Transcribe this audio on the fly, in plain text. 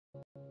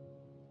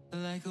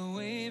like a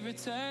wave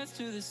returns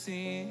to the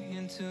sea,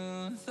 into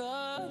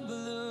the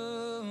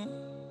blue.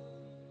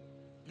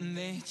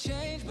 They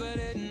change, but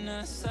in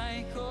a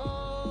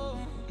cycle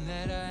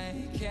that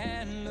I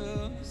can't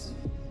lose.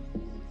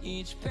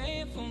 Each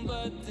painful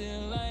but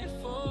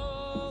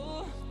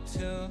delightful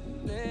to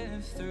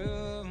live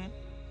through.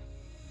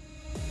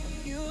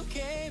 You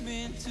came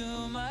into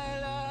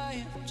my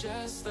life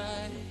just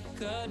like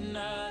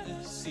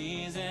another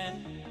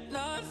season.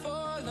 Not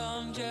for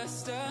long,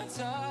 just a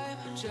time,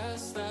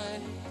 just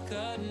like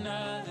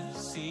another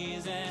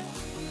season.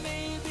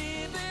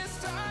 Maybe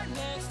this time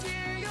next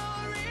year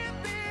you'll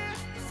reappear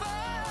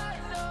for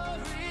no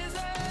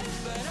reason,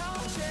 but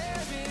I'll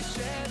cherish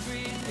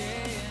every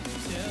day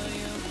until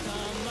you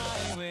come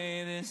my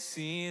way this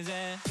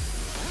season.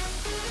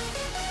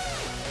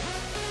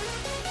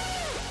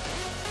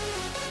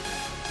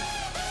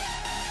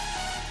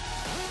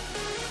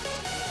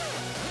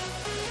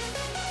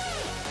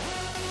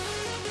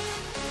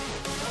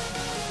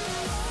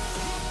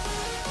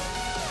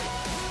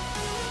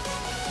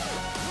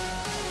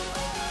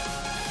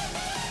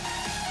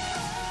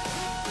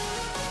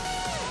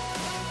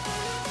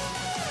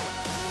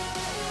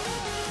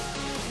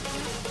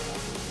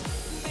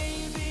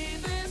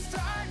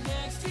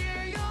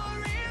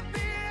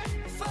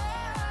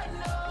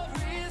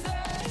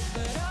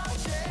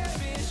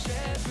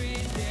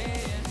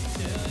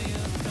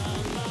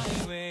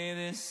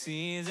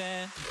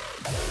 Season.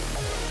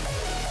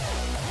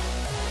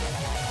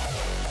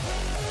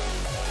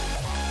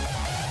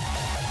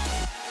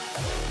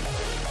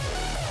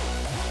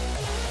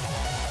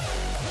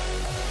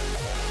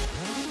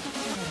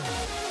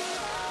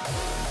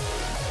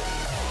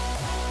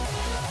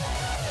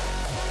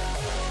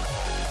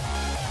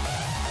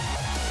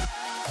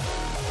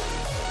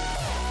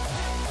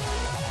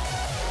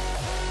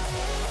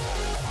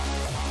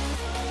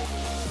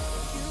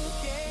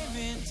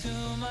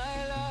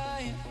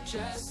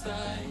 Just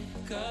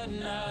like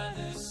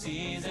another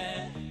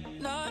season.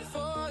 Not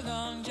for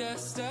long,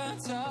 just a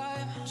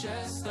time,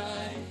 just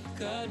like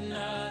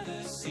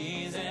another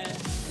season.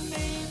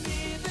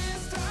 Maybe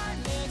this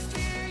time next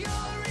year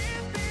you'll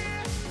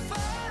reappear for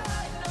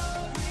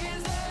no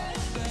reason,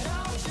 but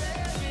I'll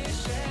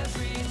cherish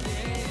every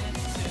day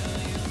until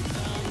you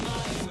come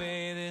my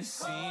way this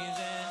season.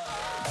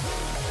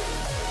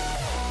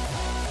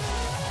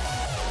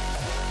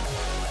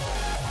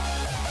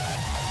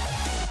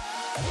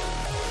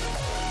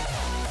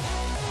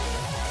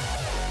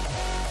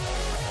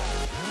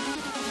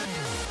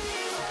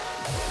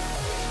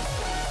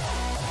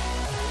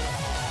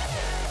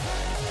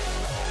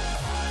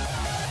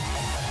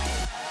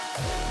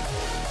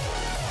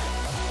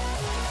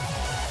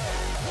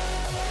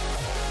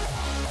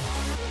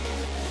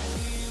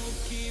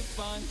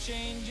 On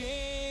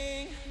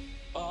changing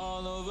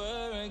all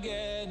over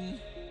again.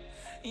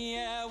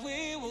 Yeah,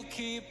 we will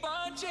keep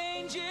on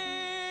changing,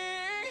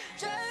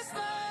 just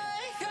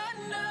like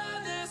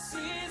another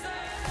season.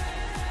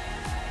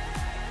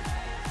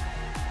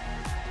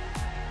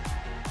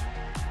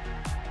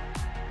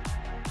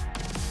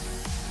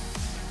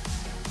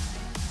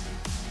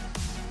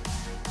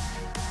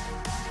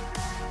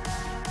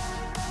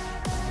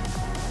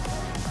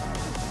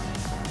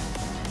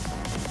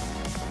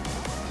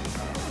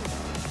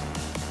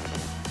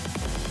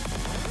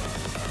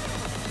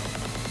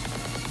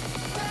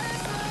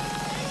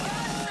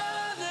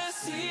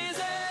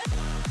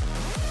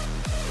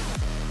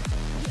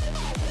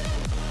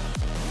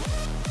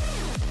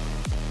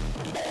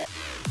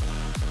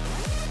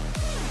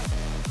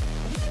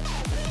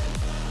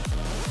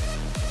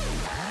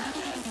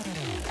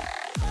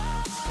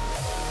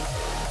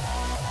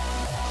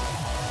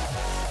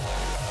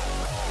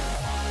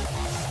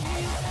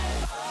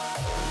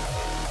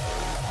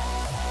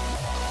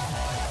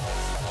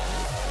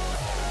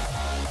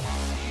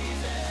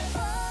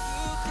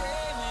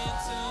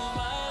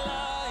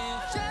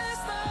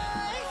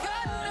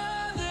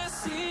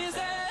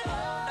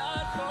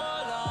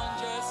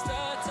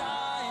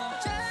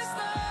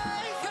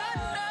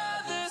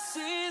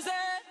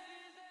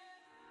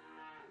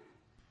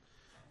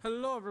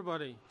 Hello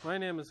everybody, my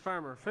name is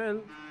Farmer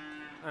Phil,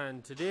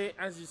 and today,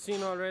 as you've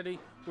seen already,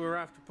 we're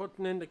after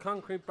putting in the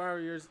concrete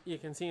barriers you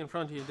can see in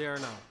front of you there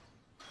now.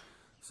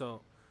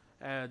 So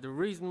the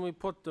reason we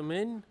put them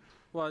in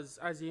was,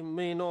 as you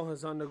may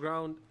notice on the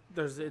ground,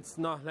 it's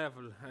not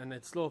level and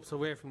it slopes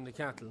away from the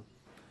cattle,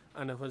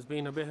 and it has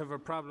been a bit of a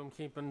problem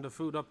keeping the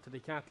food up to the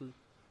cattle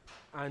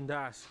and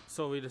that,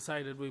 so we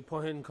decided we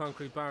put in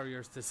concrete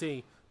barriers to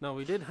see. Now,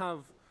 we did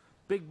have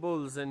big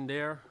bulls in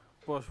there,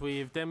 but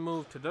we've then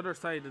moved to the other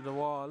side of the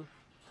wall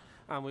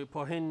and we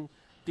put in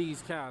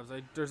these calves.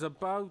 There's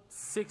about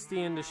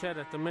 60 in the shed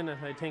at the minute,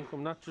 I think.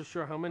 I'm not too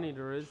sure how many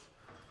there is,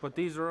 but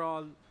these are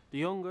all the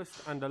youngest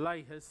and the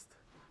lightest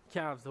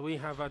calves that we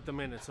have at the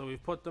minute. So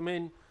we've put them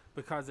in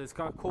because it's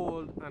got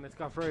cold and it's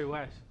got very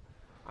wet,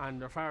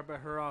 and they're far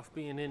better off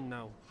being in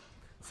now.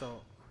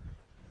 So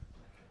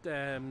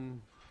that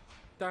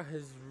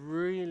is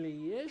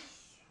really it.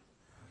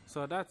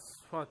 So that's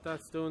what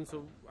that's doing.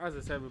 So as I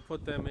said, we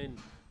put them in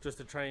just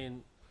to try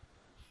and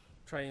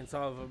try and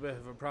solve a bit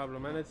of a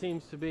problem, and it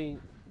seems to be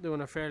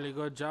doing a fairly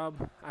good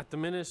job at the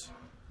minute.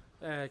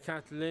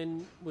 Cattle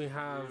in, we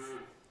have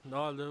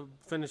all the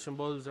finishing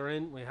bulls are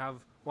in, we have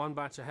one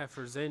batch of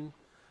heifers in,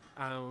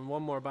 and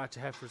one more batch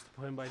of heifers to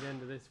put in by the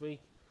end of this week,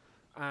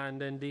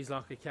 and then these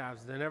lot of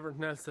calves. Then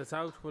everything else that's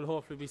out will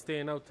hopefully be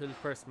staying out till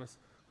Christmas.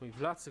 We've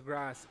lots of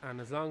grass,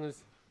 and as long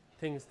as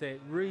things stay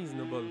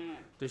reasonable,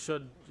 they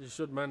should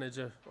manage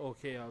it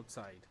okay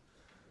outside.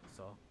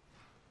 So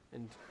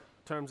in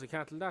terms of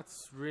cattle,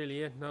 that's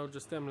really it now.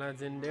 Just them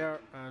lads in there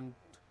and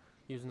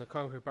using the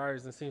concrete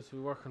barriers, and it seems to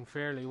be working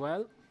fairly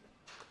well.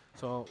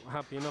 So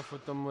happy enough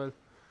with them.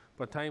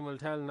 But time will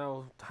tell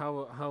now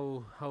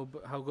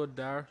how good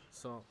they are.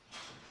 So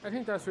I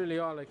think that's really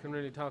all I can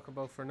really talk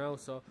about for now.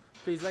 So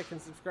please like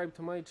and subscribe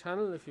to my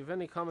channel. If you have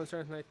any comments or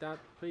anything like that,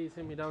 please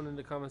hit me down in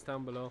the comments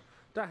down below.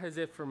 That is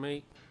it for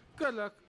me. Good luck.